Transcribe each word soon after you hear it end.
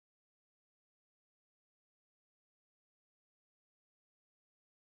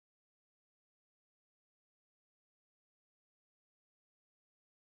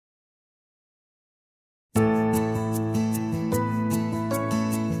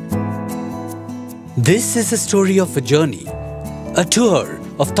This is a story of a journey, a tour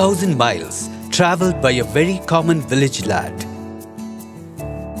of 1,000 miles travelled by a very common village lad.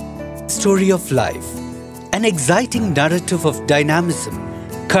 Story of life, an exciting narrative of dynamism,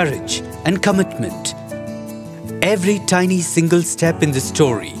 courage and commitment. Every tiny single step in the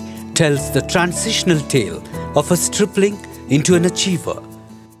story tells the transitional tale of a stripling into an achiever.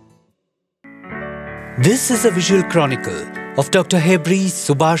 This is a visual chronicle of Dr. Hebri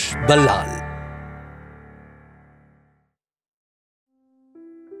Subhaskrishna.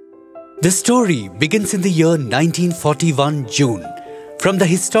 The story begins in the year 1941 June from the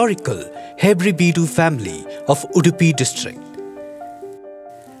historical Hebri family of Udupi district.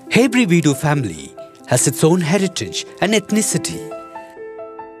 Hebri family has its own heritage and ethnicity.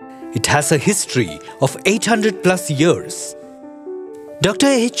 It has a history of 800 plus years. Dr.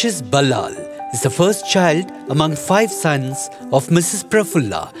 H.S.Ballal is the first child among 5 sons of Mrs.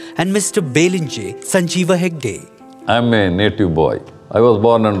 Prafulla and Mr. Belinje Sanjeeva Hegde. I am a native boy. I was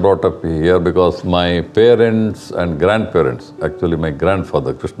born and brought up here because my parents and grandparents, actually my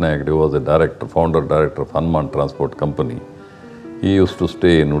grandfather Krishna Hegde was a founder director of Hanuman Transport Company. He used to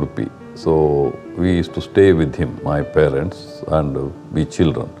stay in Udupi. So we used to stay with him, my parents and we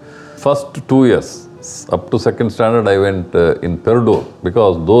children. First 2 years, up to 2nd standard, I went in Perdur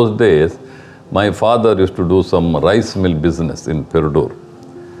because those days my father used to do some rice mill business in Perdur.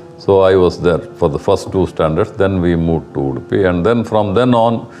 So I was there for the first 2 standards, then we moved to Udupi, and then from then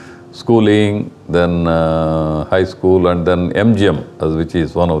on, schooling, then high school, and then MGM, which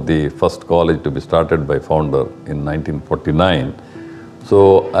is one of the first college to be started by founder in 1949.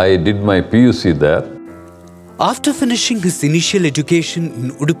 So I did my PUC there. After finishing his initial education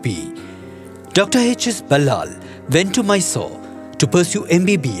in Udupi, Dr. H.S.Ballal went to Mysore to pursue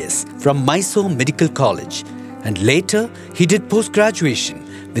MBBS from Mysore Medical College, and later he did post-graduation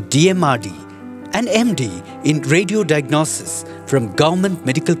with DMRD and MD in radio diagnosis from Government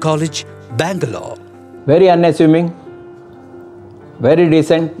Medical College, Bangalore. Very unassuming, very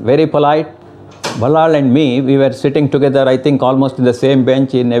decent, very polite. Ballal and me, we were sitting together, I think almost in the same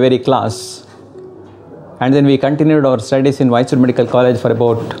bench in every class. And then we continued our studies in Mysore Medical College for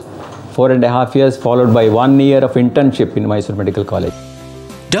about 4.5 years, followed by 1 year of internship in Mysore Medical College.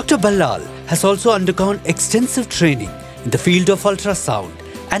 Dr. Ballal has also undergone extensive training in the field of ultrasound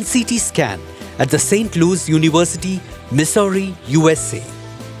and CT scan at the St. Louis University, Missouri, USA.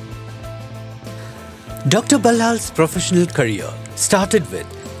 Dr. Ballal's professional career started with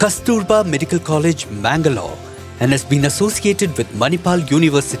Kasturba Medical College, Bangalore, and has been associated with Manipal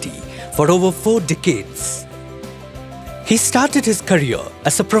University for over 4 decades. He started his career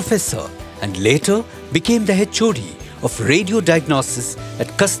as a professor and later became the HOD of radio diagnosis at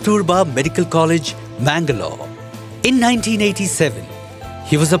Kasturba Medical College, Bangalore. In 1987,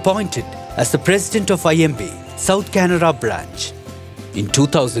 he was appointed as the president of IMB, South Canara branch. In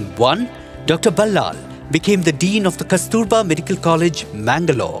 2001, Dr. Ballal became the dean of the Kasturba Medical College,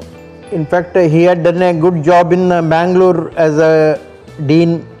 Bangalore. In fact, he had done a good job in Bangalore as a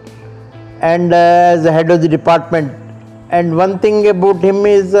dean and as the head of the department. And one thing about him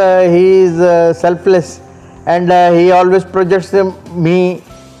is he is selfless, and he always projects me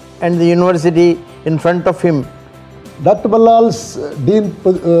and the university in front of him. Dr. Ballal's dean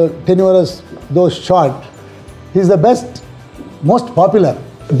tenure is though short, he is the best, most popular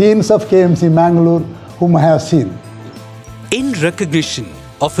deans of KMC Mangalore whom I have seen. In recognition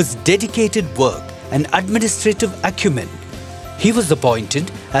of his dedicated work and administrative acumen, he was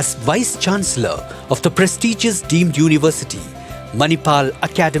appointed as Vice Chancellor of the prestigious deemed university, Manipal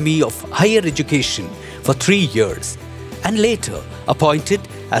Academy of Higher Education, for 3 years, and later appointed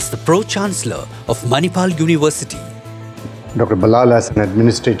as the Pro-Chancellor of Manipal University. Dr. Ballal as an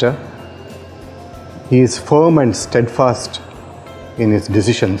administrator, he is firm and steadfast in his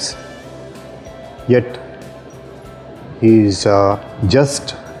decisions, yet he is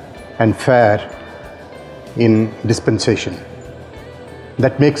just and fair in dispensation.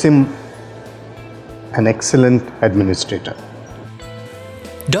 That makes him an excellent administrator.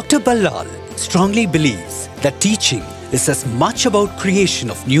 Dr. Ballal strongly believes that teaching is as much about creation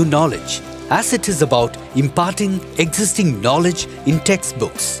of new knowledge as it is about imparting existing knowledge in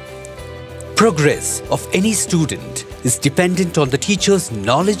textbooks. Progress of any student is dependent on the teacher's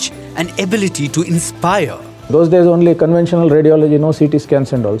knowledge and ability to inspire. Those days only conventional radiology, no CT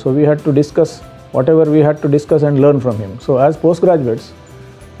scans and all. So we had to discuss whatever we had to discuss and learn from him. So as postgraduates,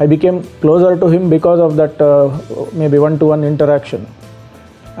 I became closer to him because of that maybe one-to-one interaction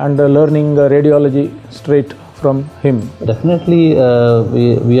and learning radiology straight from him. Definitely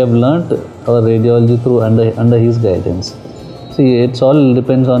we have learnt our radiology through under his guidance. See, it's all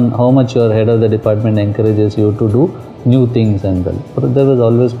depends on how much your head of the department encourages you to do new things and all. But there was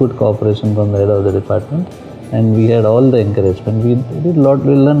always good cooperation from the head of the department, and we had all the encouragement. We learned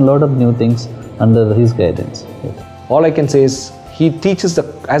a lot of new things under his guidance. Yes. All I can say is he teaches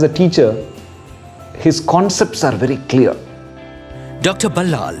as a teacher, his concepts are very clear. Dr.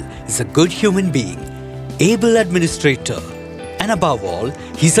 Ballal is a good human being, able administrator, and above all,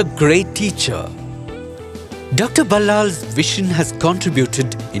 he's a great teacher. Dr. Ballal's vision has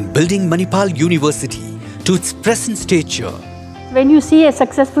contributed in building Manipal University to its present stature. When you see a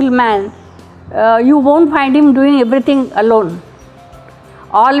successful man, you won't find him doing everything alone.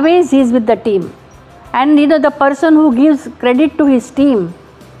 Always he is with the team. And the person who gives credit to his team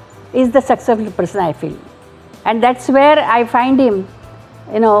is the successful person, I feel. And that's where I find him,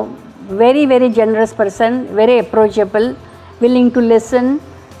 very, very generous person, very approachable, willing to listen,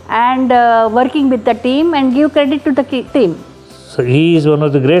 and working with the team and give credit to the team. So he is one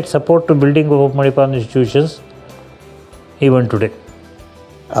of the great support to building of Manipal institutions even today.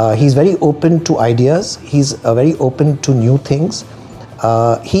 He's very open to ideas. He's very open to new things.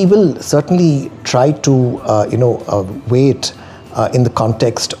 He will certainly try to, weigh it in the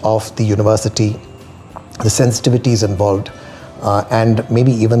context of the university, the sensitivities involved, and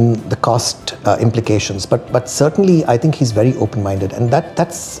maybe even the cost implications. But certainly, I think he's very open-minded, and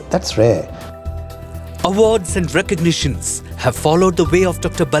that's rare. Awards and recognitions have followed the way of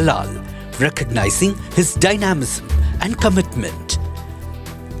Dr. Ballal, recognizing his dynamism and commitment.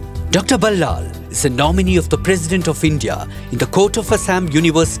 Dr. Ballal is a nominee of the President of India in the Court of Assam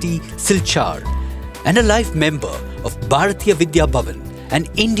University, Silchar, and a life member of Bharatiya Vidya Bhavan and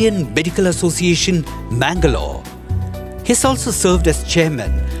Indian Medical Association, Mangalore. He has also served as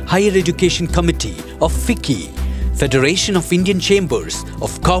Chairman, Higher Education Committee of FICCI, Federation of Indian Chambers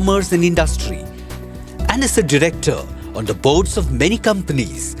of Commerce and Industry, and is a director on the boards of many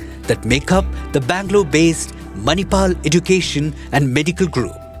companies that make up the Bangalore-based Manipal Education and Medical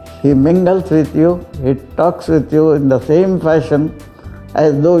Group. He mingles with you, he talks with you in the same fashion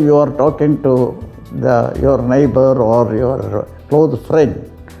as though you are talking to your neighbor or your close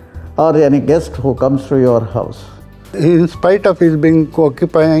friend or any guest who comes to your house. In spite of his being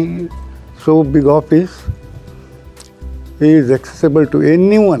occupying so big office, he is accessible to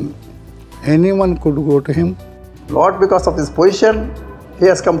anyone. Anyone could go to him. Not because of his position, he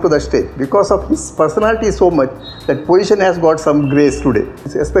has come to the stage. Because of his personality so much, that position has got some grace today.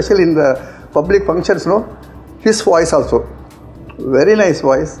 Especially in the public functions, his voice also. Very nice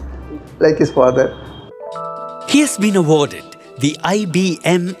voice, like his father. He has been awarded the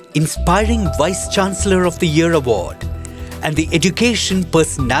IBM Inspiring Vice Chancellor of the Year Award and the Education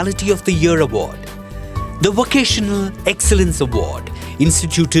Personality of the Year Award. The Vocational Excellence Award,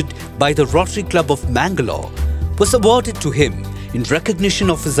 instituted by the Rotary Club of Mangalore, was awarded to him in recognition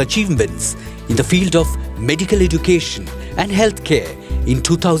of his achievements in the field of medical education and healthcare in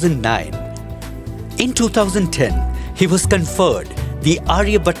 2009. In 2010, he was conferred the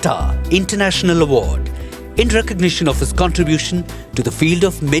Aryabhatta International Award in recognition of his contribution to the field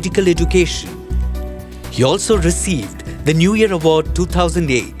of medical education. He also received the New Year Award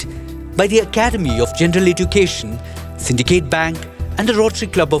 2008 by the Academy of General Education, Syndicate Bank and the Rotary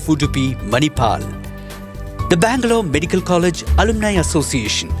Club of Udupi, Manipal. The Bangalore Medical College Alumni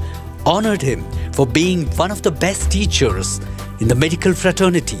Association honored him for being one of the best teachers in the medical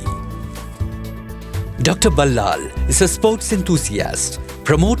fraternity. Dr. Ballal is a sports enthusiast,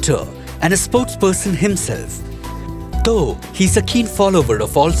 promoter and a sportsperson himself. Though he is a keen follower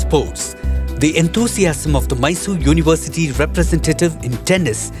of all sports, the enthusiasm of the Mysore University representative in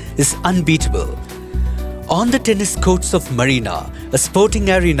tennis is unbeatable. On the tennis courts of Marina, a sporting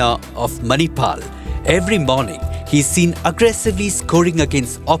arena of Manipal, every morning he is seen aggressively scoring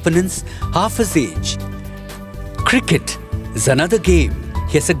against opponents half his age. Cricket is another game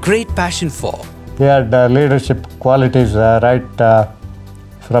he has a great passion for. He had leadership qualities right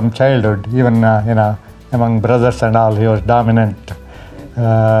from childhood, even among brothers and all. He was dominant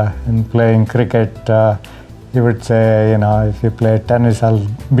in playing cricket. He would say, if you play tennis, I'll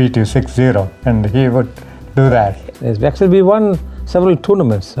beat you 6-0, and he would do that. Yes, actually, we won several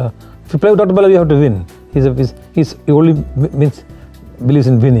tournaments. If you play with Dr. Ballal, you have to win. He only believes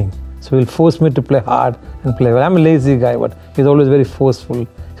in winning. So he'll force me to play hard and play well. I'm a lazy guy, but he's always very forceful.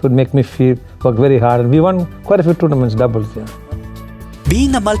 He would make me work very hard. And we won quite a few tournaments, doubles. Yeah.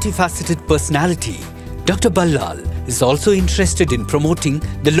 Being a multifaceted personality, Dr. Ballal is also interested in promoting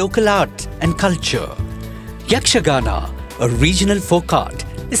the local art and culture. Yakshagana, a regional folk art,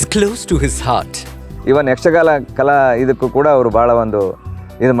 is close to his heart. Even Yakshagala Kala idukku kuda avaru bala ಒಂದು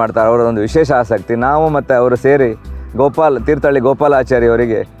ಇದು ಮಾಡ್ತಾರೆ. ಅವರ ಒಂದು ವಿಶೇಷ ಆಸಕ್ತಿ. ನಾವು ಮತ್ತು ಅವರು ಸೇರಿ ತೀರ್ಥಹಳ್ಳಿ ಗೋಪಾಲಾಚಾರಿ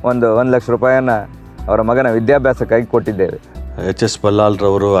ಅವರಿಗೆ ಒಂದು 1 ಲಕ್ಷ ರೂಪಾಯಿಯನ್ನು ಅವರ ಮಗನ ವಿದ್ಯಾಭ್ಯಾಸಕ್ಕಾಗಿ ಕೊಟ್ಟಿದ್ದೇವೆ. H.S.Ballal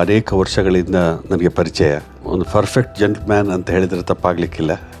ರವರು ಅನೇಕ ವರ್ಷಗಳಿಂದ ನನಗೆ ಪರಿಚಯ. ಒಂದು ಪರ್ಫೆಕ್ಟ್ ಜೆಂಟ್ಲ್ಮ್ಯಾನ್ ಅಂತ ಹೇಳಿದರೆ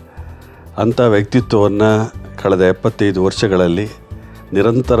ತಪ್ಪಾಗಲಿಕ್ಕಿಲ್ಲ. ಅಂಥ ವ್ಯಕ್ತಿತ್ವವನ್ನು ಕಳೆದ 75 ವರ್ಷಗಳಲ್ಲಿ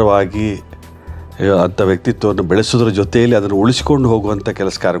ನಿರಂತರವಾಗಿ ಅಂಥ ವ್ಯಕ್ತಿತ್ವವನ್ನು ಬೆಳೆಸೋದ್ರ ಜೊತೆಯಲ್ಲಿ ಅದನ್ನು ಉಳಿಸಿಕೊಂಡು ಹೋಗುವಂಥ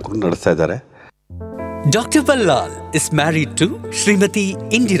ಕೆಲಸ ಕಾರ್ಯಕ್ರಮ ನಡೆಸ್ತಾ ಇದ್ದಾರೆ. Dr. Ballal is married to Srimati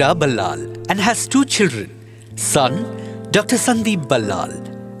Indira Ballal and has 2 children, son Dr. Sandeep Ballal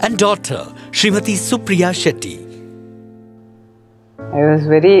and daughter Srimati Supriya Shetty. I was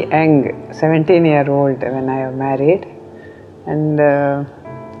very young, 17-year-old when I was married, and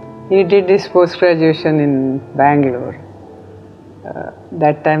he did his post-graduation in Bangalore.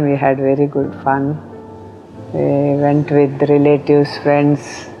 That time we had very good fun. We went with relatives, friends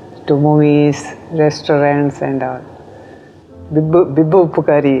to movies, restaurants and all. Bibbu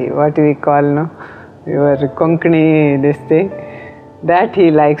Pukari, what we call, no? Your Konkani, this thing. That he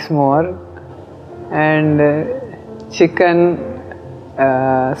likes more. And chicken,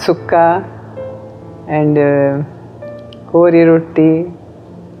 sukka and kori roti,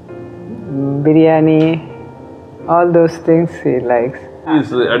 biryani, all those things he likes. He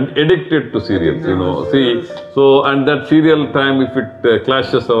is addicted to serials, See, so and that serial time, if it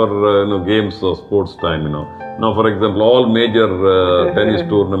clashes our games or sports time, Now, for example, all major tennis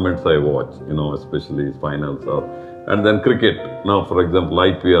tournaments I watch, especially finals and then cricket. Now, for example,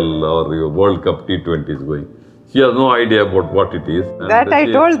 IPL or your World Cup T20 is going. She has no idea about what it is. That I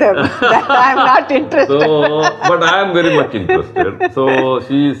told them that I am not interested. So, but I am very much interested. So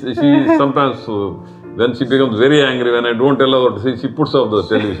she sometimes when she becomes very angry, when I don't tell her what to see, she puts off the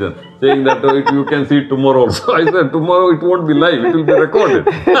television, saying that you can see it tomorrow also. I said, tomorrow it won't be live, it will be recorded.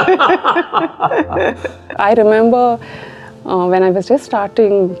 I remember when I was just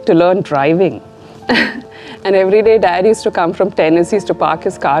starting to learn driving, and every day Dad used to come from tennis, he used to park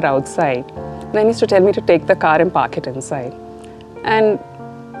his car outside. Then he used to tell me to take the car and park it inside. And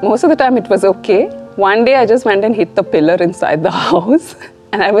most of the time it was okay. One day I just went and hit the pillar inside the house.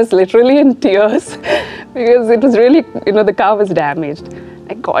 And I was literally in tears because it was really, the car was damaged.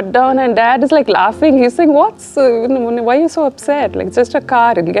 I got down and Dad is like laughing. He's saying, why are you so upset? Like, it's just a car,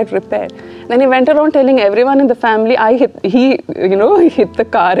 it'll get repaired. Then he went around telling everyone in the family, he hit the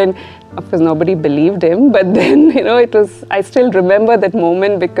car, and of course nobody believed him. But then, I still remember that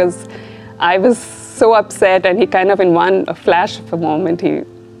moment because I was so upset, and he kind of, in a flash of a moment, he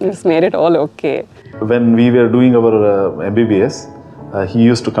just made it all okay. When we were doing our MBBS, he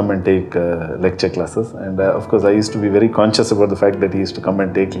used to come and take lecture classes, and of course I used to be very conscious about the fact that he used to come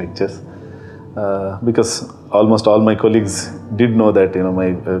and take lectures because almost all my colleagues did know that, my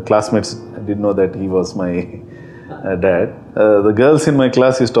classmates did know that he was my dad. The girls in my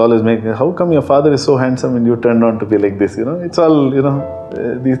class used to always make, how come your father is so handsome and you turned out to be like this, It's all,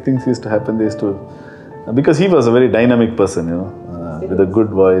 these things used to happen. They used to, because he was a very dynamic person, with a good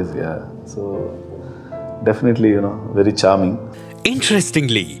voice, so definitely, very charming.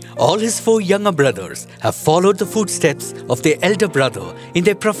 Interestingly, all his 4 younger brothers have followed the footsteps of their elder brother in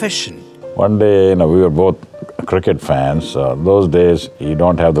their profession. One day, we were both cricket fans. Those days, you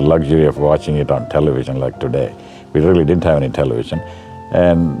don't have the luxury of watching it on television like today. We really didn't have any television.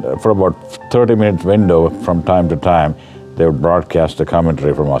 And for about 30 minutes window from time to time, they would broadcast a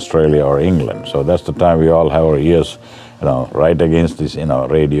commentary from Australia or England. So that's the time we all have our ears, right against this,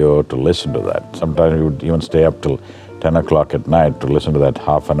 radio to listen to that. Sometimes we would even stay up till 10 o'clock at night to listen to that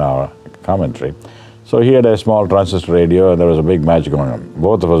half an hour commentary. So he had a small transistor radio, and there was a big match going on.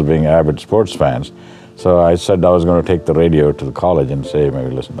 Both of us being avid sports fans. So I said I was going to take the radio to the college and say, maybe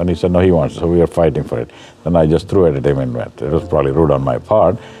listen. And he said, no, he wants. So we were fighting for it. Then I just threw it at him and went. It was probably rude on my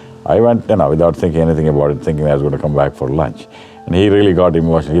part. I went, without thinking anything about it, thinking I was going to come back for lunch. And he really got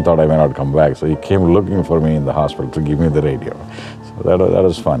emotional. He thought I may not come back. So he came looking for me in the hospital to give me the radio. So that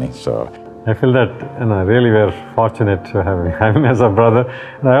was funny. So I feel that really we're fortunate to have him as a brother.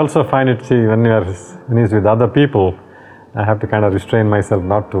 And I also find it, when he's with other people, I have to kind of restrain myself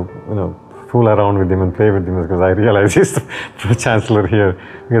not to, fool around with him and play with him, because I realize he's the Pro-Chancellor here.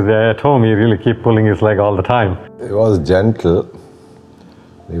 Because at home, he really keep pulling his leg all the time. He was gentle,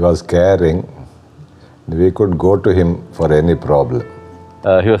 he was caring. We could go to him for any problem.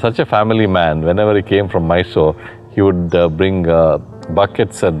 He was such a family man. Whenever he came from Mysore, he would bring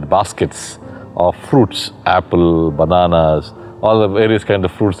buckets and baskets of fruits, apple, bananas, all the various kinds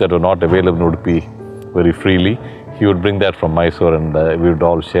of fruits that were not available in Udupi very freely. He would bring that from Mysore, and we would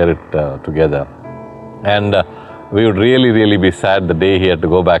all share it together. And we would really be sad the day he had to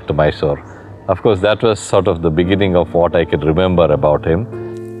go back to Mysore. Of course, that was sort of the beginning of what I could remember about him.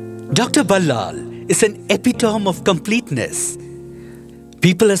 Dr. Ballal is an epitome of completeness.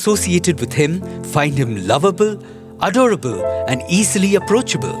 People associated with him find him lovable, adorable, and easily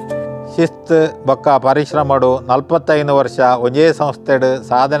approachable. ಶಿಸ್ತು ಬೊಕ್ಕ ಪರಿಶ್ರಮಡು 45 ವರ್ಷ ಒಂಜೇ ಸಂಸ್ಥೆಡು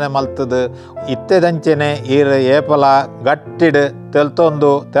ಸಾಧನೆ ಮಲ್ತದು ಇತ್ತೆದಂಚೆನೆ ಈರು ಏಪಲ ಗಟ್ಟಿಡು ತೆಲ್ತೊಂದು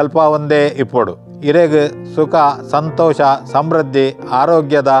ತೆಲ್ಪಾವಂದೇ ಇಪ್ಪೊಡು ಇರೆಗು ಸುಖ ಸಂತೋಷ ಸಮೃದ್ಧಿ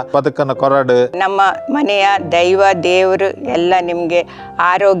ಆರೋಗ್ಯದ ಬದುಕನ್ನು ಕೊರಡು. ನಮ್ಮ ಮನೆಯ ದೈವ ದೇವರು ಎಲ್ಲ ನಿಮಗೆ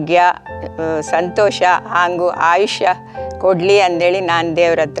ಆರೋಗ್ಯ ಸಂತೋಷ ಹಾಗೂ ಆಯುಷ್ಯ ಕೊಡಲಿ ಅಂದೇಳಿ ನಾನು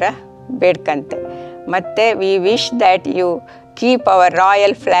ದೇವ್ರ ಹತ್ರ ಬೇಡ್ಕಂತೆ. ಮತ್ತು we wish that you keep our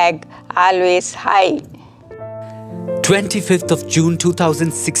royal flag always high. 25th of June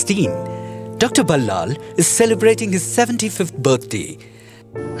 2016, Dr. Ballal is celebrating his 75th birthday.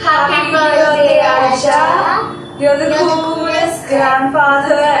 Happy birthday, Aisha! You're the coolest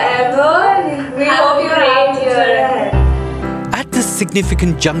grandfather ever. We hope you great year ahead. At this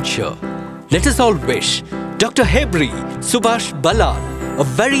significant juncture, let us all wish Dr. Hebri Subhaskrishna a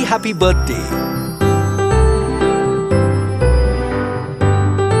very happy birthday.